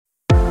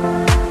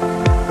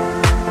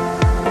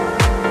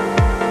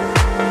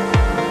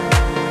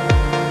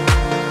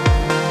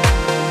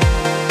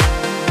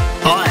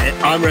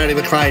I'm Randy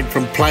McLean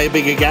from Play a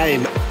Bigger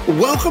Game.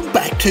 Welcome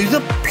back to the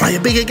Play a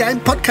Bigger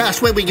Game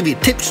podcast, where we give you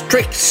tips,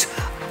 tricks,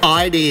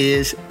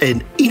 ideas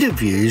and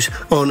interviews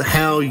on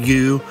how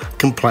you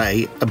can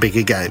play a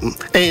bigger game.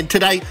 And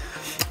today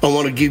I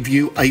want to give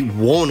you a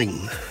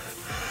warning.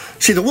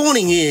 See, the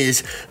warning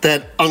is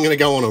that I'm going to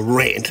go on a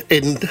rant,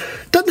 and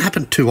it doesn't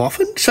happen too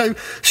often, so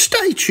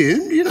stay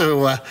tuned.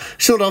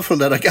 It's not often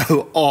that I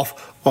go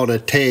off on a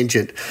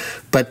tangent,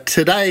 but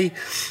today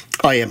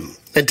I am.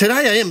 And today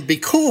I am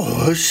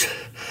because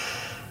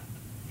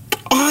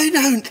I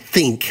don't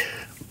think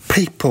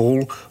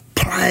people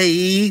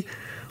play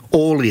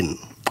all in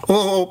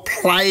or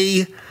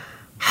play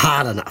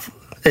hard enough.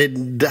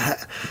 And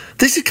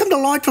this has come to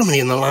light for me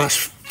in the last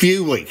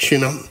few weeks,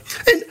 And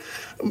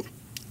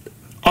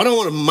I don't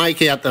want to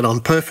make out that I'm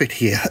perfect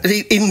here.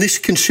 In this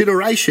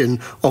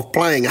consideration of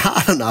playing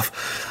hard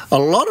enough, a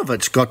lot of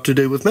it's got to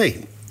do with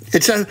me.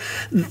 And so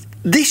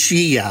this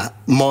year,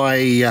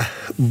 my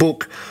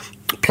book,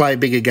 Play a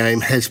Bigger Game,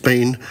 has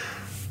been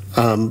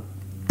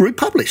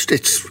republished.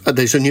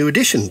 There's a new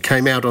edition,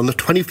 came out on the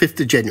 25th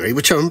of January,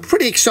 which I'm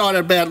pretty excited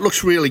about. It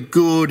looks really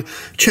good,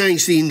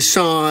 changed the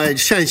inside,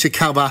 changed the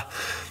cover.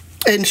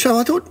 And so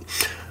I thought,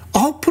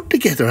 I'll put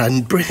together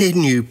a brand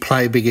new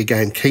Play a Bigger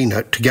Game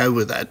keynote to go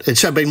with that. And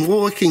so I've been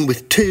working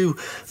with two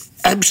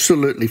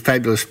absolutely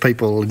fabulous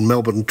people in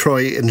Melbourne,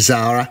 Troy and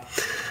Zara.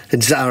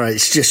 And Zara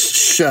is just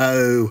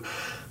so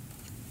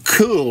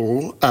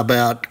cool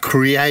about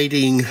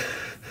creating,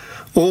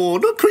 or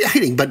not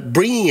creating, but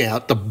bringing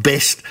out the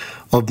best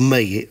of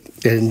me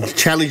and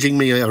challenging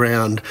me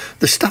around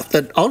the stuff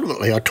that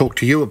ultimately I talk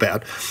to you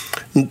about.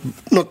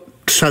 Not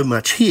so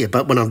much here,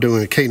 but when I'm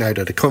doing a keynote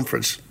at a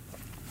conference.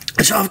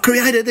 And so I've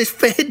created this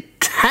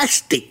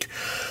fantastic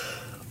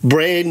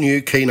brand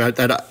new keynote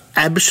that I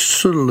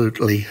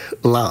absolutely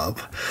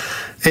love.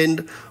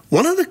 And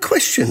one of the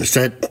questions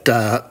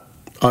that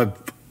I've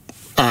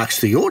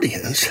asked the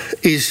audience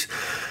is,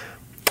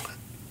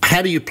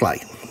 how do you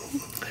play?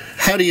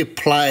 How do you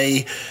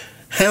play?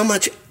 How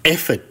much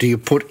effort do you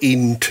put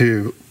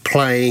into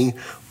playing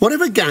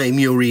whatever game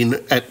you're in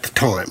at the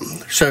time?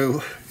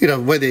 So,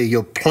 whether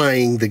you're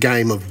playing the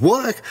game of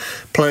work,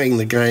 playing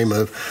the game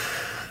of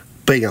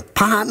being a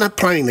partner,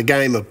 playing the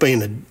game of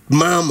being a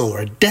mum or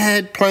a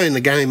dad, playing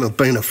the game of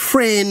being a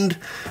friend,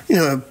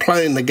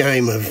 playing the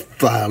game of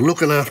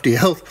looking after your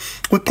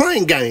health. We're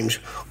playing games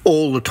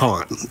all the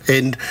time.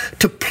 And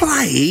to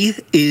play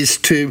is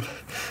to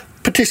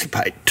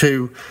participate,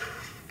 to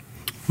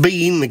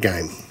be in the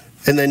game.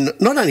 And then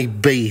not only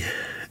be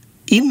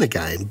in the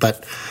game,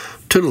 but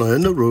to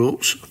learn the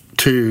rules,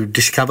 to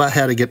discover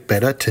how to get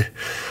better, to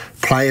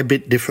play a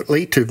bit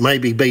differently, to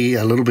maybe be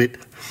a little bit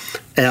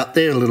out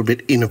there, a little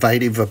bit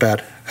innovative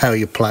about how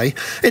you play.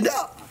 And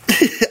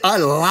I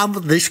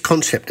love this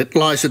concept. It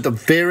lies at the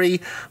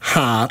very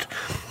heart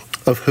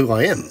of who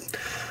I am.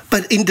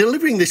 But in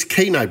delivering this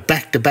keynote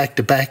back to back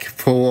to back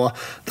for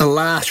the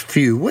last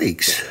few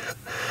weeks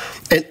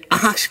and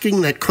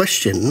asking that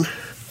question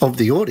of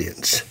the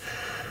audience,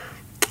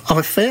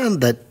 I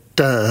found that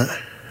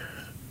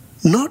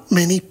not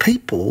many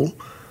people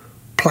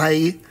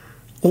play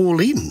all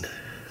in.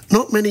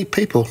 Not many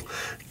people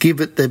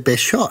give it their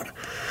best shot.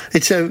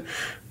 And so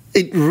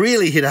it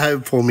really hit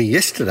home for me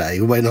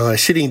yesterday when I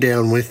was sitting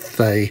down with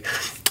a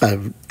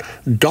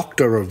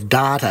doctor of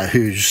data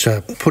who's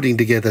putting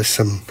together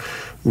some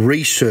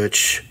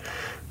research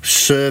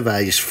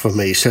surveys for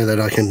me so that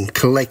I can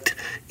collect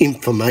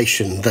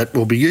information that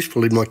will be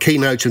useful in my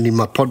keynotes and in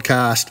my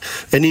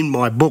podcast and in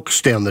my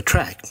books down the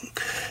track.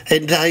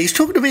 And he's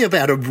talking to me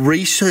about a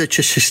research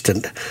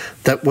assistant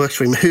that works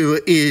for him who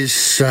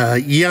is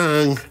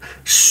young,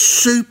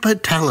 super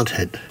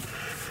talented,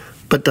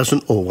 but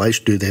doesn't always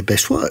do their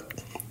best work.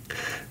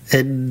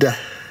 And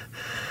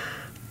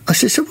I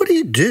said, so what do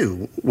you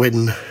do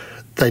when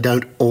they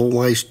don't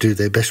always do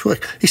their best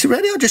work? He said,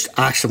 Randy, I just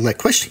ask them that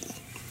question.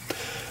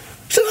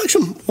 So I asked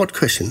him, what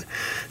question?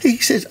 He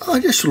says, I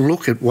just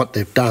look at what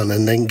they've done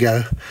and then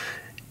go,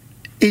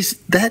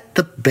 is that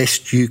the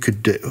best you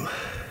could do?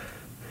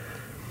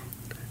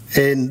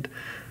 And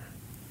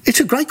it's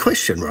a great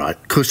question, right?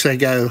 Because they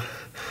go,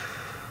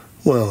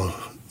 well,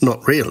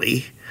 not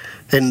really.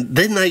 And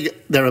then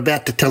they're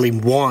about to tell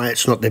him why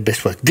it's not their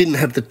best work. Didn't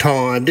have the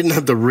time, didn't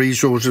have the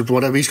resources,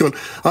 whatever. He's gone,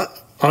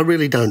 I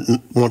really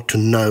don't want to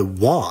know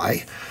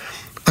why.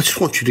 I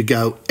just want you to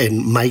go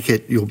and make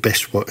it your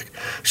best work.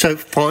 So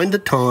find the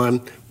time,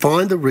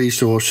 find the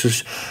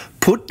resources,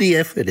 put the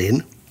effort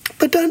in,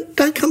 but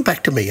don't come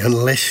back to me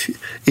unless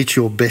it's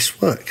your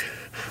best work.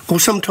 Or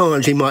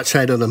sometimes he might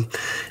say to them,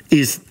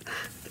 is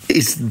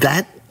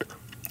that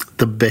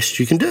the best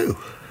you can do?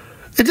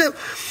 And so,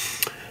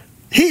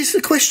 here's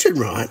the question,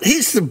 right?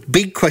 Here's the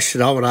big question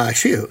I would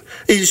ask you,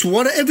 is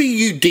whatever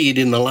you did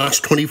in the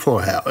last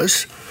 24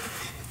 hours,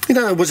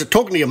 was it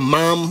talking to your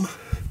mum?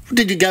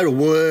 Did you go to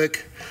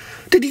work?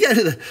 Did you go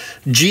to the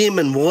gym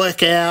and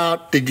work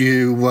out? Did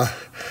you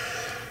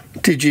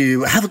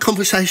have a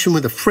conversation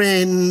with a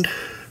friend?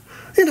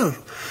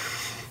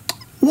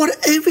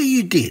 Whatever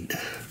you did,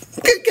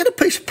 Get a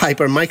piece of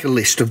paper and make a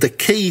list of the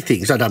key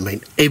things. I don't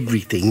mean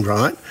everything,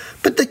 right?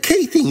 But the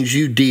key things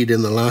you did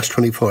in the last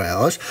 24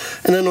 hours.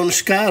 And then on a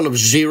scale of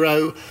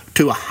 0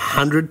 to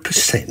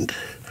 100%,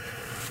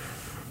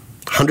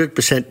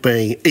 100%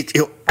 being it's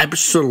your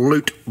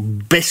absolute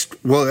best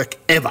work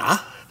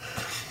ever,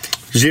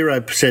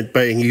 0%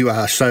 being you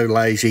are so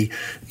lazy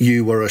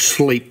you were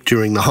asleep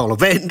during the whole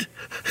event,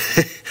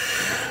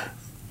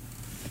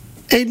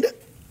 and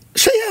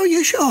see how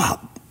you show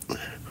up.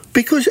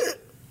 Because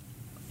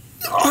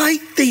I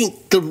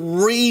think the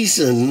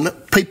reason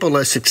people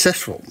are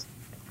successful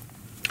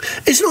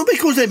is not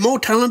because they're more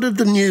talented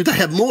than you, they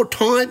have more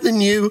time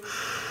than you,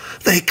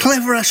 they're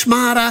cleverer,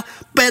 smarter,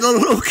 better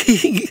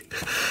looking.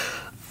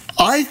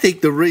 I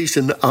think the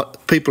reason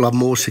people are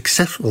more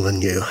successful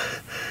than you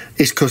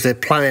is because they're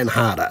playing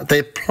harder.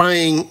 They're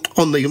playing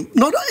on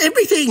not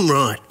everything,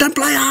 right? Don't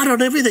play hard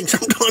on everything.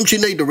 Sometimes you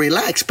need to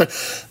relax, but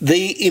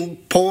the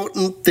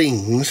important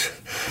things,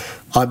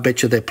 I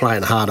bet you they're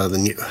playing harder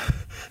than you.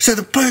 So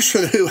the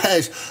person who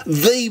has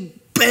the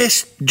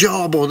best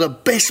job or the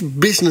best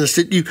business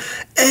that you've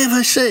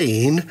ever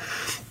seen,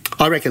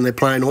 I reckon they're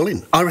playing all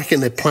in. I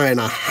reckon they're playing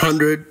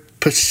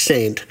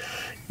 100%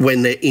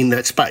 when they're in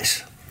that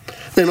space.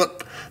 They're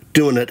not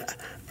doing it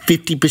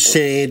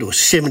 50% or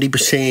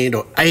 70%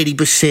 or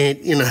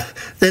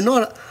 80%, They're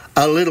not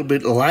a little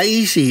bit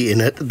lazy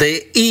in it.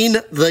 They're in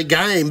the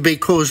game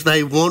because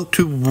they want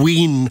to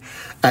win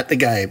at the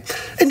game.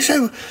 And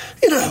so,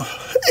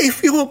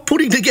 if you're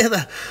putting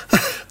together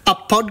a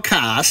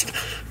podcast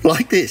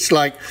like this,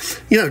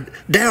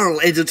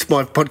 Daryl edits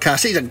my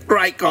podcast. He's a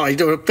great guy. He's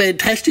doing a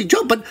fantastic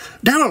job. But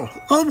Daryl,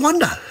 I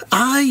wonder,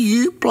 are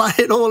you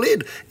playing all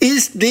in?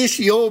 Is this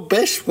your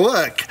best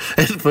work?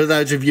 And for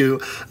those of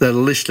you that are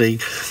listening,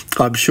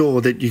 I'm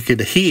sure that you can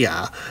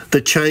hear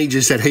the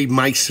changes that he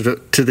makes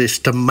to this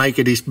to make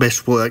it his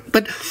best work.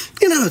 But,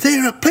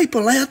 there are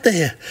people out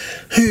there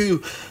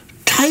who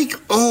take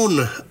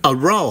on a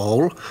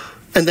role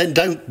and then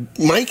don't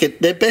make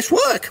it their best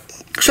work.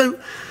 So,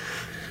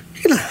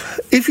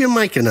 if you're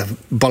making a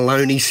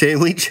bologna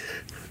sandwich,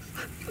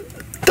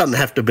 it doesn't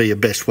have to be your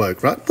best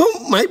work, right?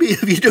 Well, maybe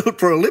if you do it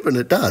for a living,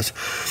 it does.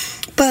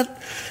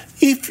 But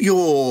if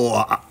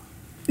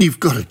you've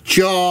got a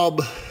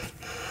job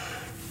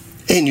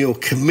and you're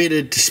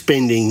committed to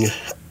spending,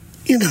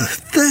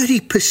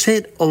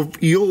 30%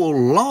 of your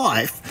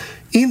life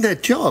in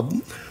that job,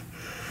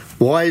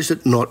 why is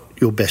it not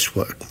your best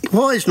work?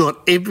 Why is not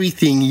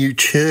everything you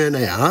churn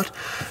out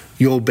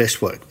your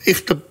best work?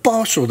 If the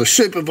boss or the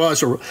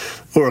supervisor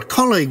or a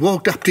colleague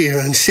walked up to you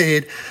and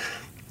said,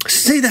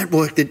 see that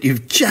work that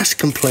you've just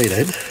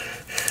completed,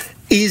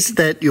 is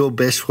that your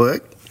best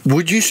work?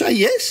 Would you say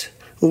yes?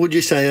 Or would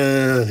you say,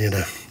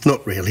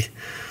 not really?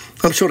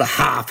 I'm sort of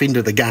half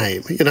into the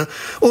game,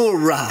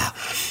 Or,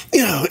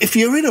 if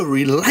you're in a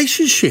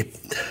relationship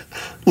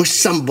with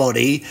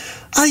somebody,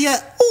 are you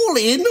all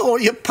in or are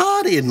you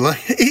part in?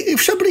 Like,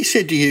 if somebody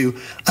said to you,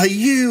 are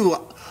you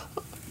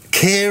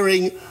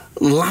caring,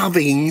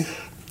 loving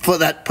for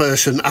that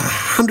person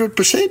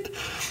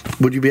 100%?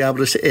 Would you be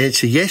able to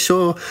answer yes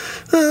or,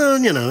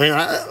 you're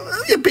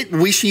a bit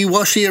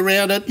wishy-washy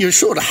around it, you're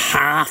sort of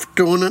half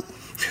doing it?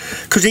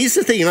 Because here's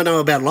the thing I know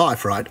about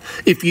life, right?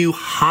 If you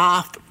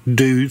half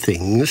do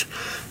things,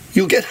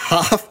 you'll get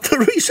half the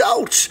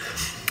results.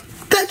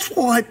 That's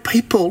why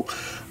people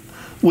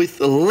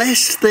with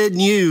less than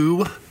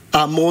you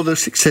are more than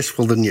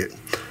successful than you.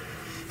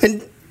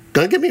 And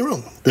don't get me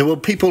wrong, there will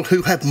be people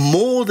who have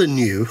more than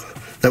you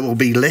that will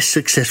be less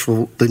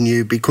successful than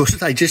you because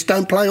they just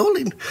don't play all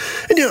in.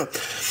 And,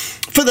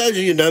 for those of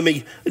you who know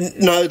me,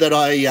 know that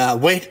I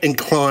went and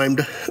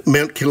climbed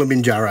Mount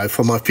Kilimanjaro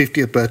for my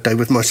 50th birthday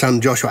with my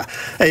son Joshua.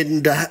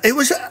 And it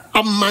was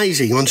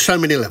amazing on so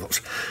many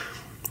levels.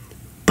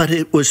 But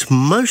it was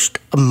most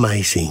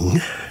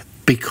amazing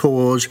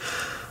because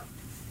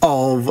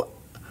of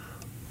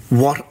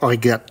what I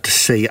got to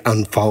see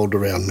unfold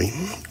around me.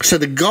 So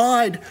the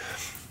guide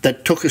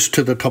that took us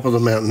to the top of the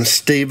mountain,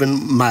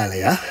 Stephen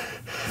Malia,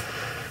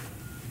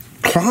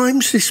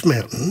 climbs this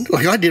mountain.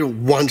 Like, I did it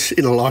once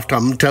in a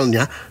lifetime. I'm telling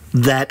you,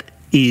 that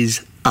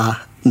is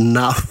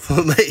enough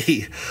for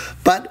me.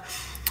 But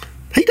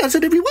he does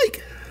it every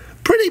week.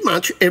 Pretty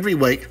much every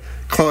week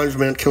climbs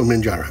Mount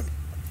Kilimanjaro,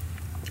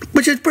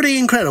 which is pretty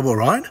incredible,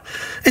 right?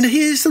 And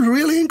here's the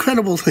really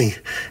incredible thing.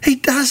 He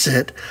does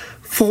it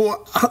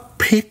for a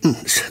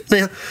pittance.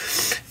 Now,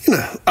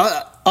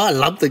 I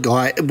love the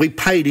guy. We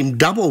paid him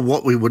double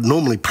what we would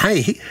normally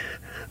pay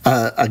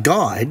a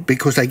guide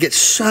because they get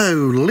so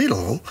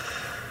little,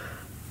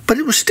 but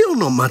it was still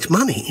not much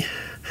money.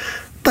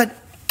 But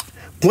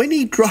when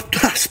he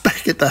dropped us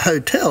back at the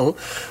hotel,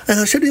 and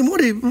I said to him,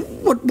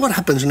 what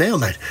happens now,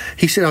 mate?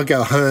 He said, I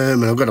go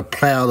home and I've got to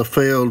plough the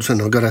fields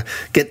and I've got to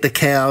get the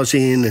cows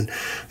in and,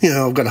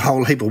 I've got a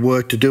whole heap of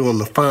work to do on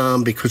the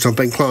farm because I've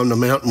been climbing the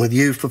mountain with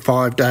you for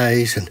 5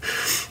 days and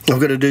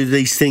I've got to do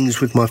these things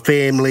with my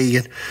family.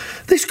 And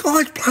this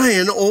guy's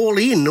playing all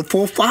in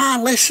for far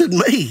less than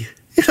me.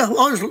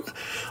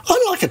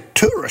 I like a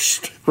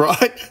tourist,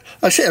 right?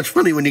 It sounds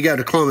funny when you go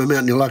to climb a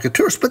mountain, you're like a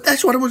tourist, but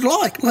that's what it was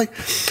like. Like,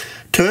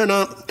 turn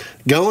up,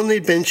 go on the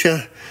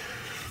adventure,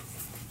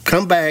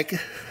 come back,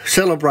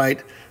 celebrate,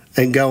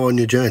 and go on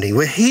your journey.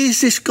 Well,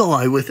 here's this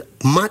guy with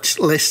much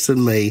less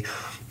than me,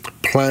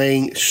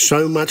 playing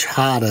so much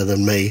harder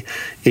than me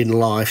in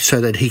life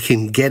so that he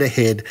can get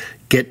ahead,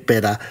 get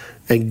better,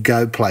 and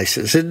go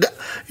places. And,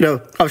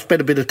 I've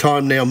spent a bit of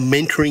time now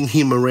mentoring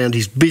him around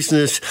his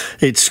business.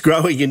 It's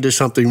growing into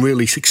something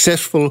really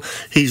successful.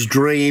 His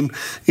dream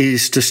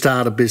is to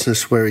start a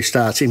business where he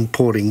starts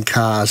importing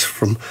cars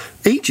from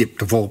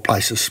Egypt, of all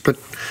places. But,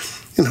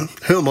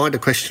 who am I to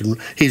question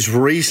his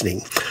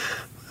reasoning?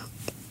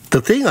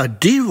 The thing I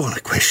do want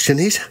to question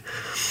is,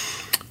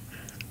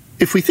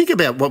 if we think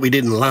about what we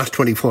did in the last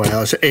 24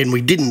 hours and we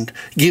didn't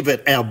give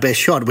it our best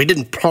shot, we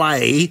didn't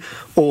play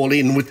all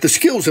in with the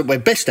skills that we're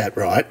best at,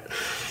 right?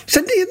 So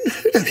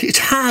it's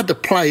hard to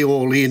play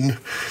all in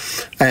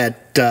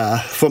at,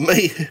 for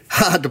me,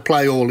 hard to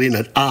play all in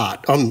at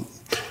art. I'm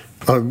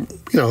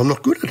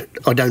not good at it.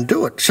 I don't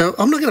do it. So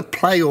I'm not going to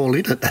play all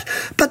in at that.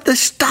 But the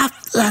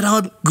stuff that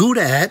I'm good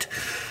at,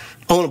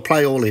 I want to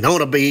play all in. I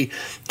want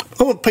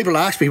people to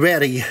ask me,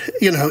 Rowdy,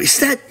 is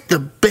that the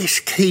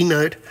best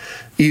keynote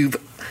you've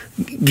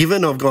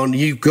given? I've gone,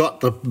 you've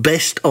got the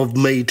best of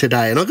me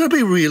today. And I've got to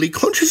be really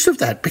conscious of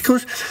that,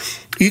 because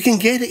you can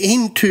get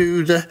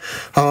into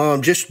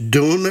I'm just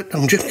doing it,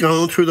 I'm just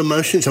going through the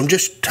motions, I'm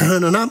just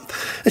turning up.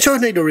 And so I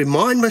need to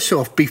remind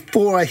myself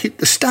before I hit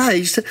the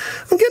stage that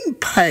I'm getting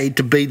paid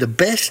to be the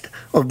best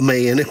of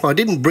me. And if I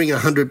didn't bring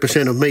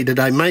 100% of me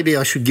today, maybe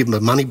I should give my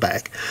money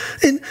back.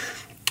 And,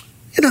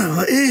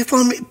 if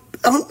I'm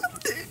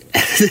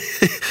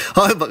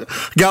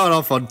going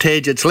off on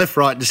tangents left,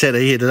 right and centre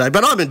here today,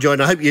 but I'm enjoying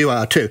it. I hope you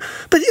are too.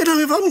 But,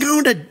 if I'm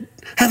going to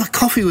have a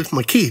coffee with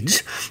my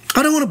kids,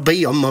 I don't want to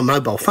be on my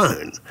mobile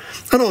phone.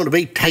 I don't want to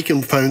be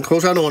taking phone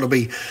calls. I don't want to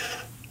be,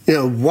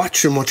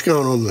 watching what's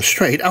going on in the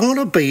street. I want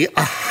to be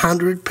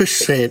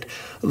 100%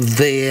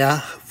 there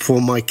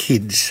for my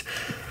kids.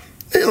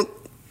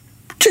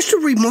 Just a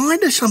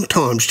reminder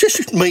sometimes,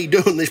 just me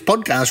doing this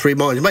podcast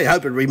reminds me, I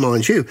hope it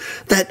reminds you,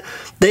 that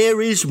there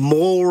is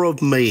more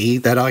of me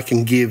that I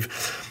can give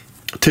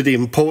to the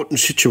important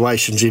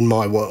situations in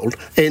my world.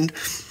 And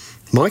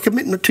my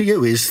commitment to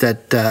you is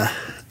that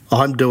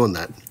I'm doing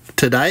that.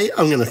 Today,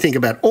 I'm going to think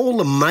about all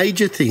the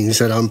major things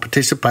that I'm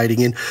participating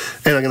in,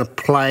 and I'm going to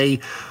play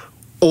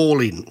all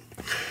in.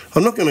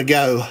 I'm not going to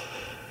go...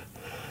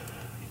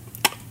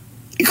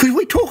 Because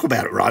we talk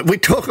about it, right? We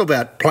talk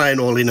about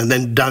playing all in and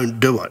then don't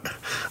do it.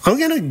 I'm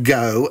going to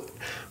go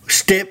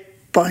step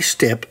by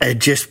step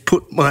and just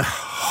put my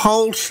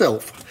whole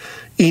self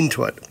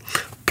into it.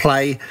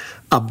 Play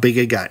a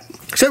bigger game.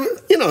 So,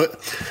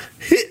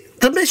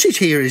 the message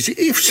here is,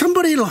 if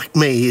somebody like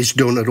me is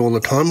doing it all the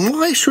time,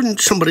 why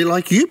shouldn't somebody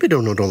like you be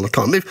doing it all the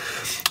time?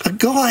 If a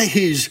guy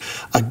who's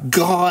a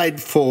guide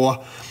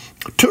for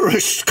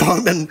tourists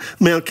climbing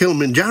Mount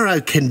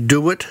Kilimanjaro can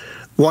do it,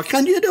 why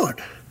can't you do it?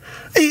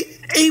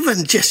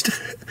 Even just,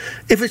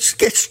 if it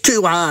gets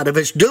too hard, if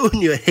it's doing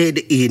your head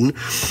in,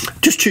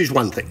 just choose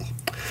one thing.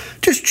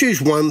 Just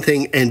choose one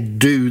thing and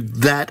do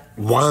that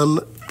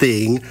one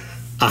thing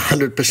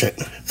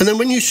 100%. And then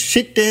when you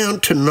sit down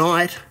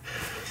tonight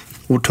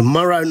or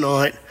tomorrow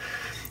night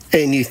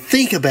and you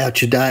think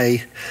about your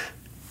day,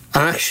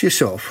 ask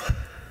yourself,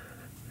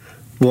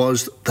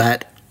 was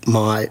that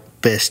my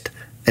best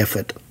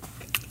effort?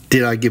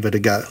 Did I give it a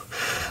go?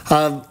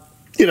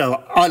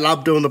 I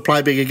love doing the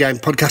Play Bigger Game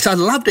podcast. I'd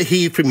love to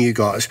hear from you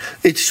guys.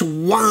 It's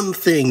one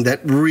thing that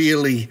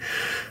really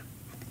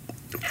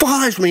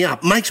fires me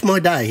up, makes my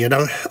day.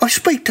 I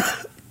speak to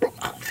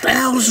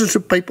thousands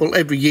of people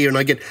every year and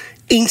I get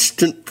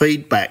instant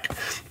feedback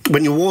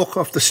when you walk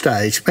off the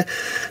stage. But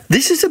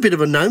this is a bit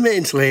of a no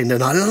man's land,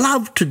 and I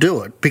love to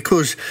do it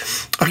because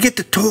I get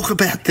to talk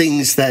about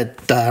things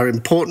that are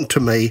important to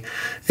me,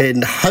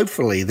 and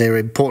hopefully they're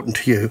important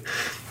to you.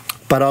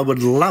 But I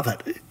would love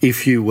it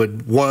if you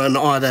would,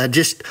 either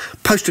just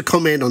post a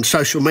comment on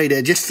social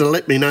media just to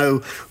let me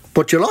know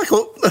what you like,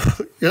 or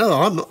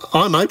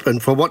I'm open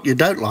for what you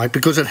don't like,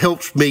 because it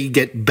helps me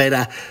get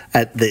better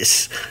at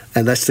this,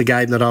 and that's the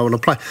game that I want to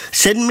play.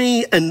 Send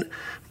me an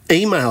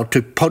email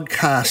to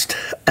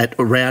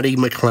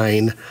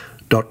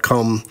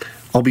podcast@rowdymclean.com.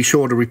 I'll be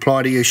sure to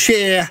reply to you.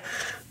 Share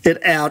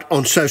it out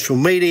on social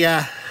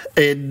media,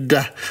 and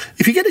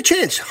if you get a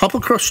chance, hop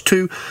across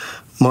to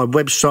my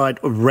website,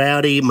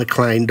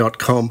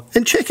 rowdymclean.com,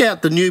 and check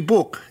out the new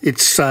book.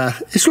 It's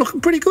looking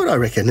pretty good, I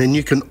reckon, and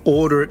you can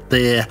order it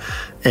there,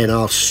 and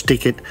I'll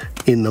stick it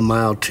in the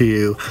mail to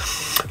you.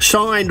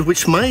 Signed,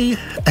 which may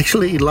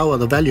actually lower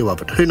the value of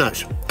it. Who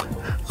knows?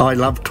 I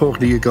love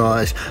talking to you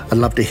guys. I'd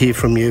love to hear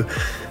from you.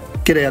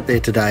 Get out there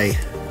today.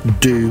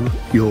 Do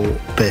your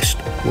best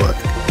work.